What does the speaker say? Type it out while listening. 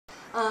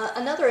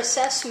Another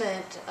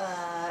assessment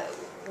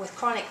with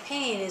chronic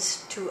pain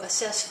is to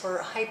assess for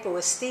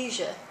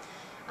hypoesthesia.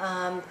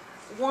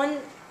 One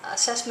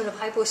assessment of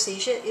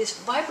hypoesthesia is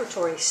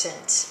vibratory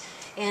sense,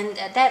 and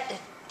that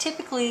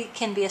typically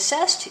can be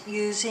assessed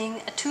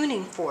using a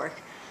tuning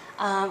fork.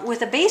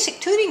 With a basic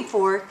tuning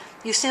fork,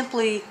 you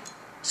simply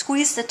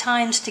squeeze the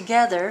tines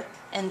together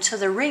until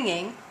they're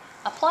ringing,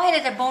 apply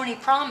it at a bony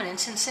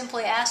prominence, and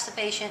simply ask the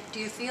patient, do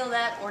you feel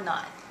that or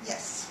not?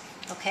 Yes.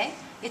 Okay?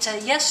 It's a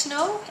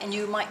yes-no, and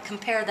you might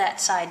compare that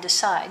side to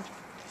side.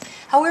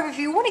 However, if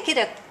you want to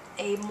get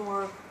a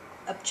more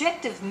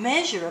objective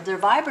measure of their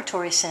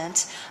vibratory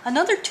sense,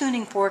 another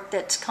tuning fork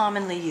that's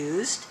commonly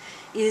used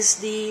is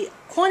the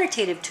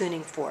quantitative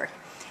tuning fork.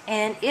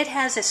 And it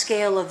has a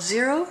scale of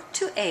 0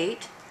 to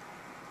 8,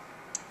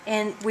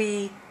 and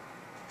we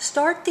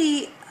start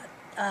the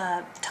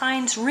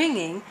tines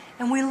ringing,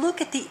 and we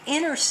look at the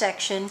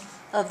intersection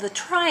of the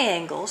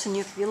triangles, and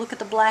if you look at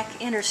the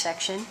black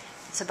intersection,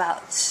 it's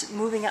about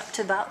moving up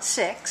to about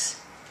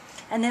 6,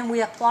 and then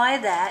we apply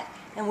that,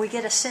 and we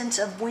get a sense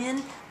of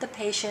when the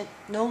patient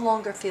no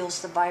longer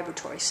feels the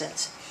vibratory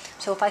sense.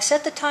 So if I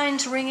set the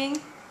tines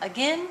ringing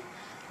again,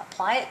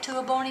 apply it to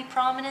a bony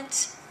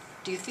prominence,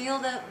 do you feel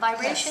the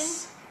vibration?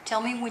 Yes.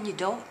 Tell me when you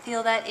don't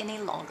feel that any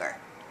longer.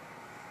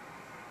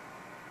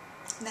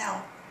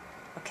 Now.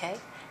 Okay,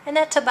 and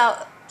that's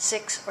about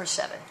 6 or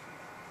 7.